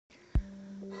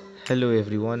Hello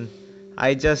everyone.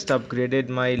 I just upgraded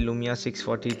my Lumia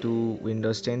 640 to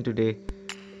Windows 10 today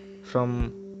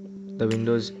from the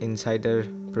Windows Insider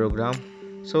program.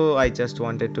 So I just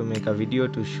wanted to make a video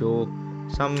to show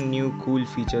some new cool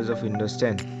features of Windows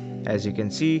 10. As you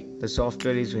can see, the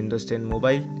software is Windows 10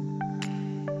 Mobile.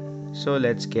 So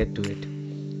let's get to it.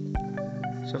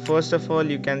 So first of all,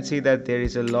 you can see that there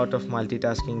is a lot of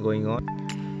multitasking going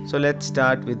on. So let's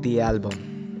start with the album.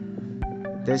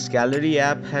 This gallery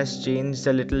app has changed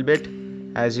a little bit.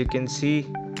 As you can see,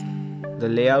 the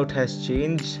layout has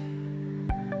changed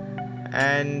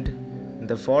and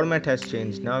the format has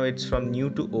changed. Now it's from new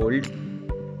to old.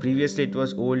 Previously it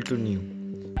was old to new.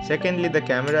 Secondly, the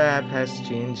camera app has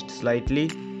changed slightly.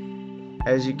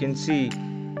 As you can see,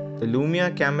 the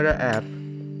Lumia camera app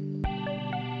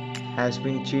has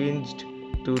been changed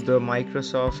to the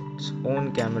Microsoft's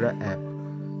own camera app.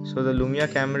 So the Lumia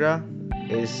camera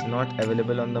is not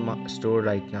available on the store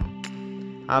right now.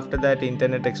 After that,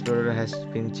 Internet Explorer has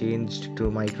been changed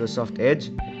to Microsoft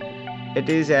Edge. It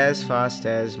is as fast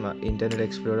as Internet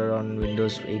Explorer on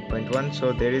Windows 8.1,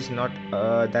 so there is not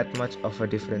that much of a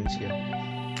difference here.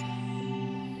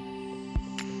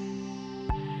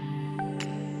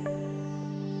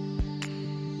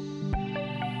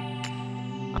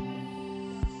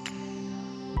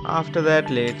 After that,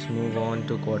 let's move on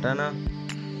to Cortana.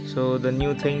 So the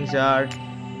new things are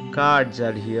cards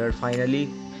are here finally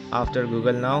after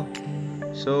Google Now.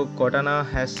 So Cortana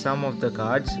has some of the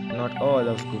cards, not all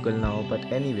of Google Now, but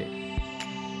anyway.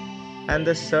 And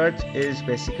the search is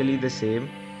basically the same,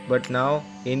 but now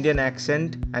Indian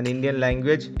accent and Indian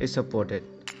language is supported.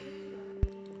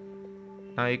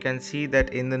 Now you can see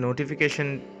that in the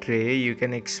notification tray you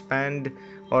can expand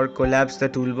or collapse the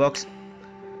toolbox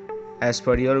as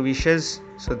per your wishes.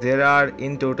 So there are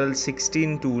in total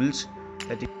 16 tools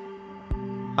that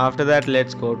After that,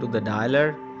 let's go to the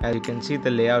dialer. As you can see,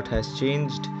 the layout has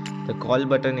changed. The call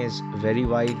button is very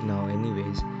wide now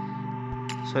anyways.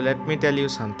 So let me tell you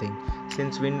something.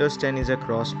 Since Windows 10 is a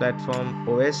cross-platform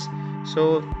OS,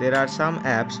 so there are some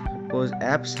apps whose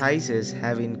app sizes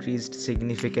have increased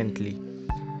significantly.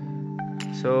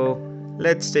 So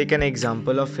let's take an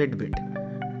example of Fitbit.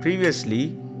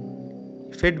 Previously,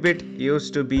 Fitbit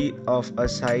used to be of a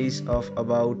size of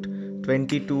about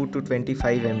 22 to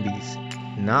 25 MBs.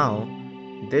 Now,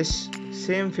 this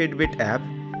same Fitbit app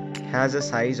has a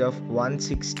size of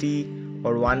 160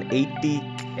 or 180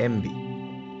 MB.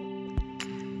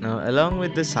 Now, along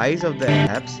with the size of the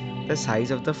apps, the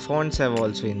size of the fonts have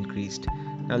also increased.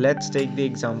 Now, let's take the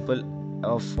example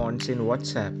of fonts in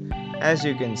WhatsApp. As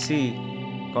you can see,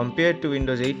 compared to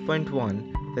Windows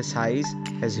 8.1, the size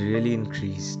has really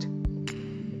increased.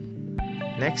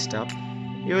 Next up,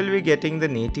 you will be getting the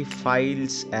native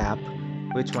files app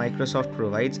which Microsoft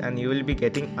provides, and you will be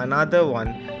getting another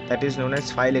one that is known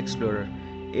as File Explorer.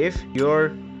 If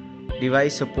your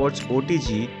device supports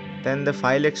OTG, then the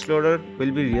File Explorer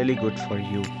will be really good for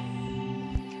you.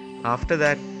 After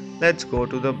that, let's go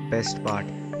to the best part,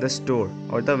 the store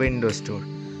or the Windows Store.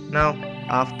 Now,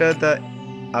 after the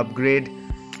upgrade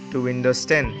to Windows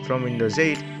 10 from Windows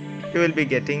 8, you will be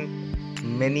getting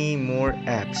many more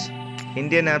apps.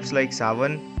 Indian apps like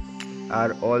Savan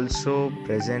are also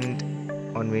present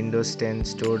on Windows 10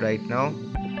 store right now.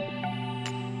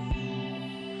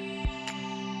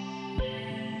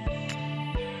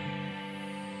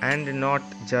 And not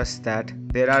just that,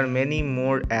 there are many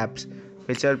more apps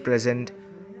which are present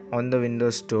on the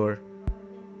Windows store.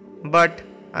 But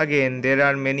again, there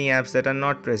are many apps that are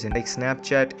not present, like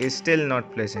Snapchat is still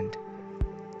not present.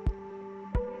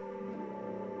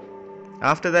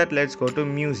 After that, let's go to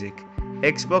music.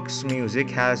 Xbox Music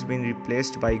has been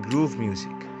replaced by Groove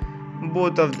Music.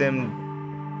 Both of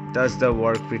them does the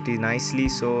work pretty nicely,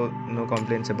 so no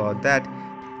complaints about that.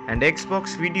 And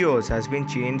Xbox Videos has been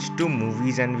changed to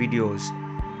Movies and Videos.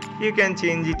 You can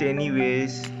change it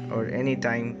anyways or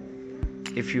anytime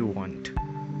if you want.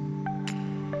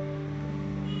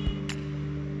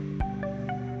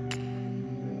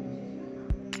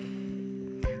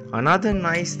 Another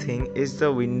nice thing is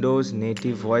the Windows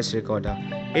native voice recorder.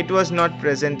 It was not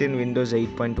present in Windows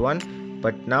 8.1,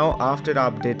 but now after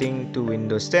updating to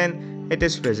Windows 10, it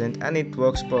is present and it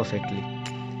works perfectly.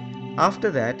 After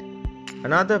that,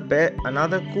 another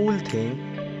cool thing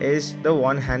is the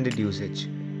one-handed usage.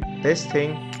 This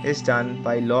thing is done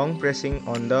by long pressing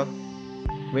on the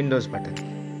Windows button.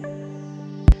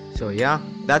 So yeah,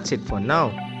 that's it for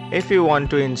now. If you want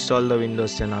to install the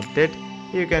Windows 10 update,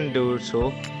 you can do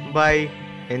so by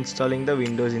installing the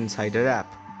Windows Insider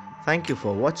app. Thank you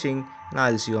for watching, and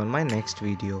I'll see you on my next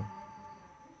video.